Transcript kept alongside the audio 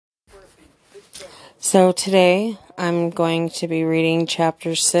So today I'm going to be reading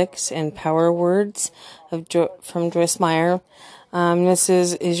chapter 6 in Power Words from Joyce Meyer. This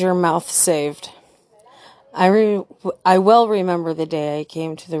is Your Mouth Saved? I well remember the day I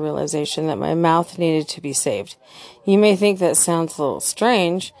came to the realization that my mouth needed to be saved. You may think that sounds a little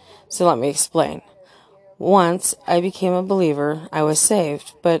strange, so let me explain. Once I became a believer, I was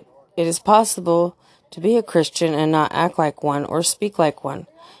saved, but it is possible to be a Christian and not act like one or speak like one.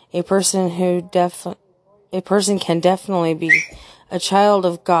 A person can definitely be a child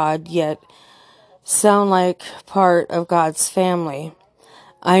of God, yet sound like part of God's family.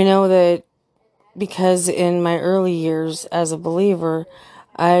 I know that because in my early years as a believer,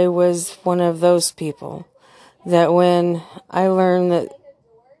 I was one of those people. That when I learned that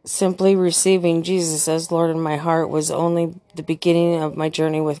simply receiving Jesus as Lord in my heart was only the beginning of my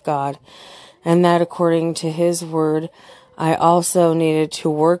journey with God, and that according to His Word, I also needed to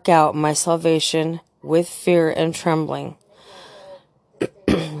work out my salvation with fear and trembling.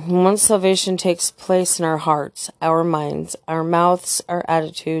 Once salvation takes place in our hearts, our minds, our mouths, our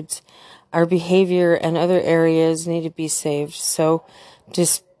attitudes, our behavior, and other areas need to be saved, so to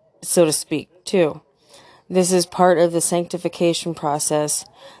speak, too. This is part of the sanctification process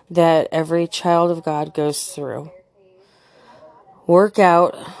that every child of God goes through. Work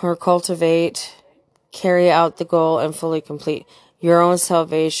out or cultivate, carry out the goal, and fully complete your own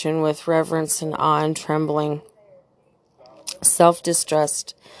salvation with reverence and awe and trembling,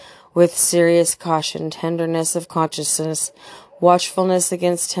 self-distrust, with serious caution, tenderness of consciousness, watchfulness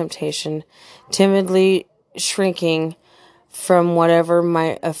against temptation, timidly shrinking from whatever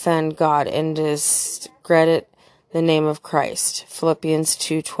might offend God and discredit the name of Christ. Philippians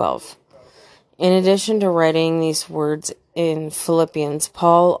 2:12. In addition to writing these words in Philippians,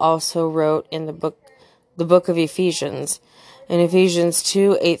 Paul also wrote in the book of Ephesians. In Ephesians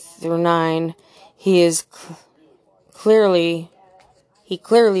 2:8-9, he clearly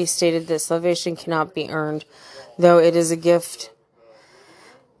stated that salvation cannot be earned, though it is a gift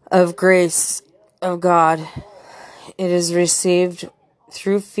of grace of God. It is received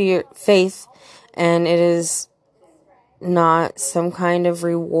through faith, and it is not some kind of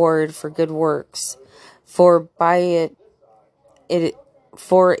reward for good works. For it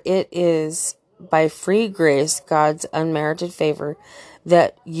is by free grace, God's unmerited favor,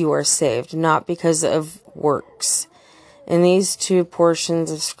 that you are saved, not because of works. In these two portions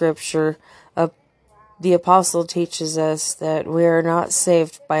of Scripture, the apostle teaches us that we are not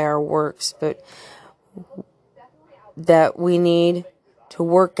saved by our works, but that we need to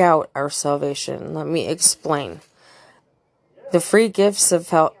work out our salvation. Let me explain. The free gifts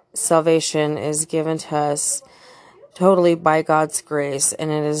of salvation is given to us totally by God's grace, and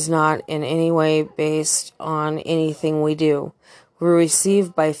it is not in any way based on anything we do. We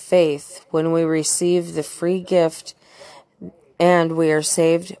receive by faith. When we receive the free gift and we are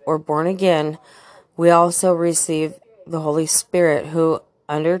saved or born again, we also receive the Holy Spirit, who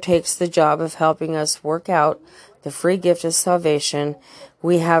undertakes the job of helping us work out the free gift of salvation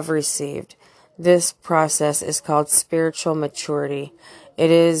we have received. This process is called spiritual maturity.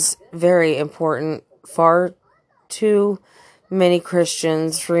 It is very important. Far too many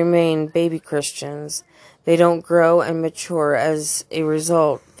Christians remain baby Christians. They don't grow and mature. As a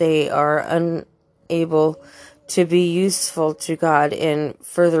result, they are unable to be useful to God in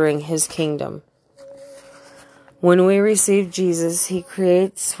furthering His kingdom. When we receive Jesus, He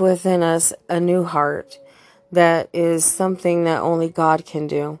creates within us a new heart. That is something that only God can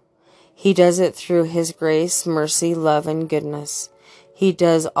do. He does it through His grace, mercy, love, and goodness. He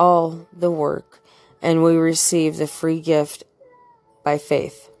does all the work, and we receive the free gift by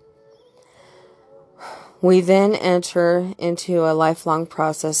faith. We then enter into a lifelong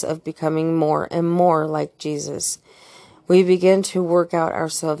process of becoming more and more like Jesus. We begin to work out our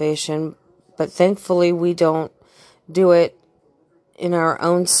salvation, but thankfully we don't do it in our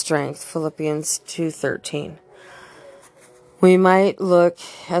own strength. Philippians 2:13. We might look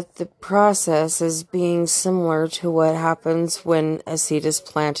at the process as being similar to what happens when a seed is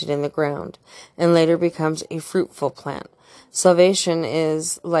planted in the ground and later becomes a fruitful plant. Salvation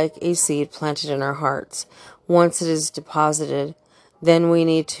is like a seed planted in our hearts. Once it is deposited, then we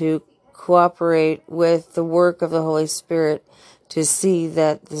need to cooperate with the work of the Holy Spirit to see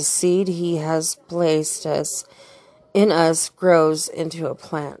that the seed He has placed in us grows into a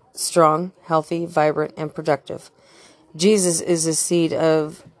plant, strong, healthy, vibrant, and productive. Jesus is the seed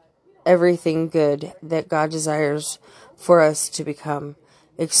of everything good that God desires for us to become,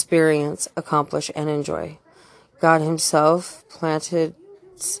 experience, accomplish, and enjoy. God Himself planted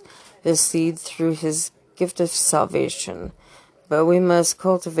the seed through His gift of salvation. but we must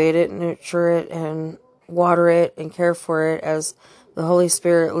cultivate it, nurture it, and water it, and care for it as the Holy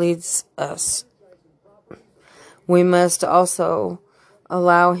Spirit leads us. We must also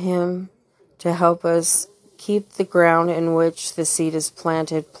allow Him to help us keep the ground in which the seed is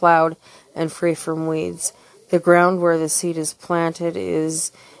planted plowed and free from weeds. The ground where the seed is planted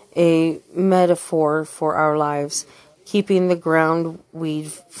is a metaphor for our lives. Keeping the ground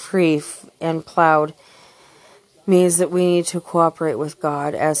weed-free and plowed means that we need to cooperate with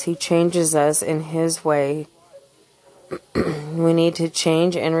God as He changes us in His way. We need to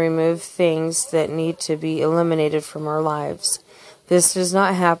change and remove things that need to be eliminated from our lives. This does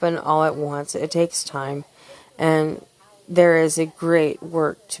not happen all at once. It takes time, and there is a great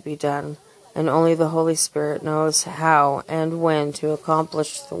work to be done, and only the Holy Spirit knows how and when to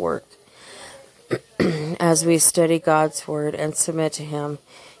accomplish the work. As we study God's Word and submit to Him,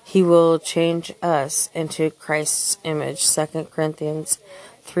 He will change us into Christ's image. 2 Corinthians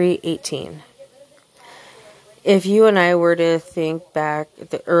 3:18. If you and I were to think back at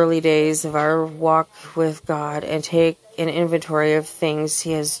the early days of our walk with God and take an inventory of things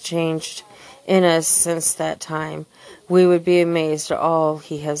He has changed in us since that time, we would be amazed at all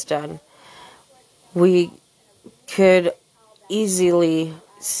He has done. We could easily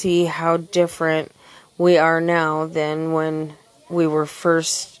see how different we are now than when we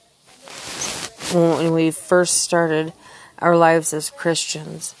first started our lives as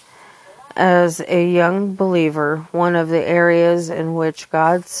Christians. As a young believer, one of the areas in which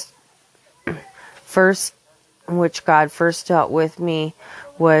God first dealt with me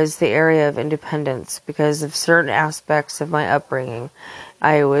was the area of independence. Because of certain aspects of my upbringing,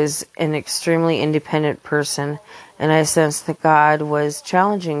 I was an extremely independent person, and I sensed that God was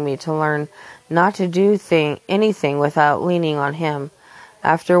challenging me to learn not to do anything without leaning on Him.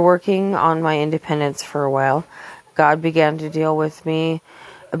 After working on my independence for a while, God began to deal with me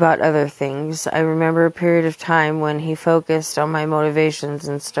about other things. I remember a period of time when He focused on my motivations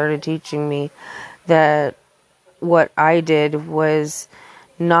and started teaching me that what I did was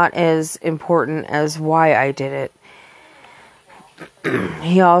not as important as why I did it.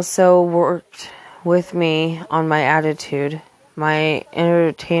 He also worked with me on my attitude, my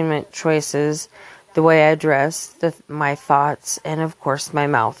entertainment choices, the way I dress, my thoughts, and of course my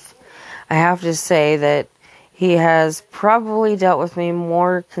mouth. I have to say that He has probably dealt with me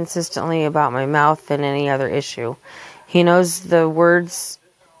more consistently about my mouth than any other issue. He knows the words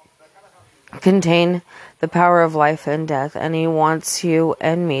contain the power of life and death, and He wants you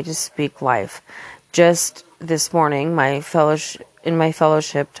and me to speak life. Just this morning, in my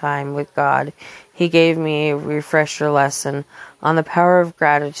fellowship time with God, He gave me a refresher lesson on the power of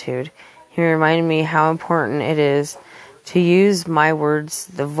gratitude. He reminded me how important it is to use my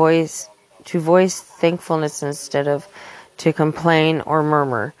words, to voice thankfulness instead of to complain or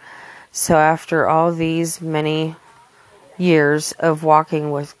murmur. So after all these many years of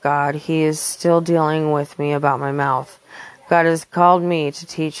walking with God, He is still dealing with me about my mouth. God has called me to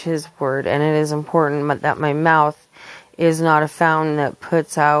teach His Word, and it is important that my mouth is not a fountain that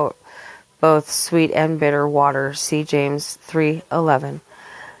puts out both sweet and bitter water. See James 3:11.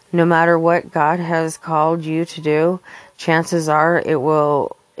 No matter what God has called you to do, chances are it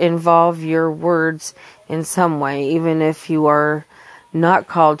will involve your words in some way. Even if you are not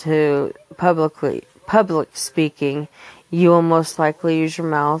called to public speaking, you will most likely use your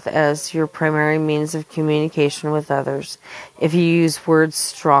mouth as your primary means of communication with others. If you use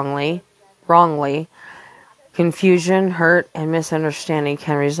words wrongly, confusion, hurt, and misunderstanding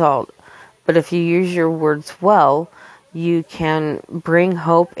can result. But if you use your words well, you can bring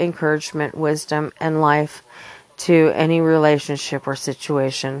hope, encouragement, wisdom, and life to any relationship or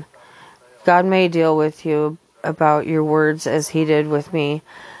situation. God may deal with you about your words as He did with me.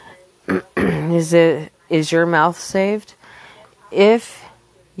 Is your mouth saved? If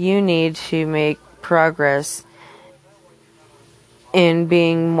you need to make progress in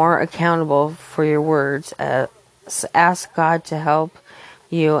being more accountable for your words, ask God to help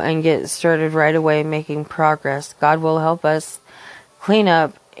you and get started right away making progress. God will help us clean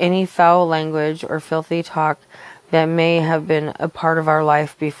up any foul language or filthy talk that may have been a part of our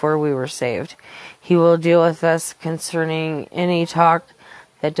life before we were saved. He will deal with us concerning any talk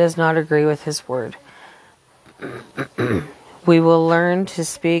that does not agree with His Word. We will learn to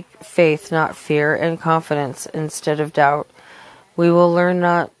speak faith, not fear, and confidence instead of doubt. We will learn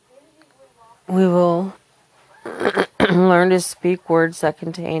learn to speak words that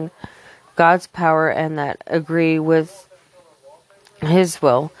contain God's power and that agree with His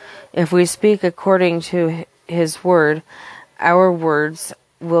will. If we speak according to His Word, our words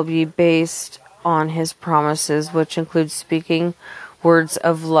will be based on his promises, which include speaking words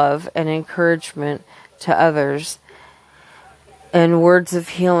of love and encouragement to others, and words of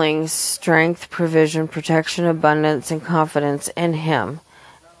healing, strength, provision, protection, abundance, and confidence in him,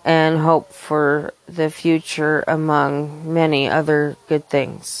 and hope for the future, among many other good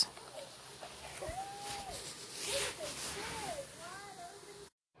things.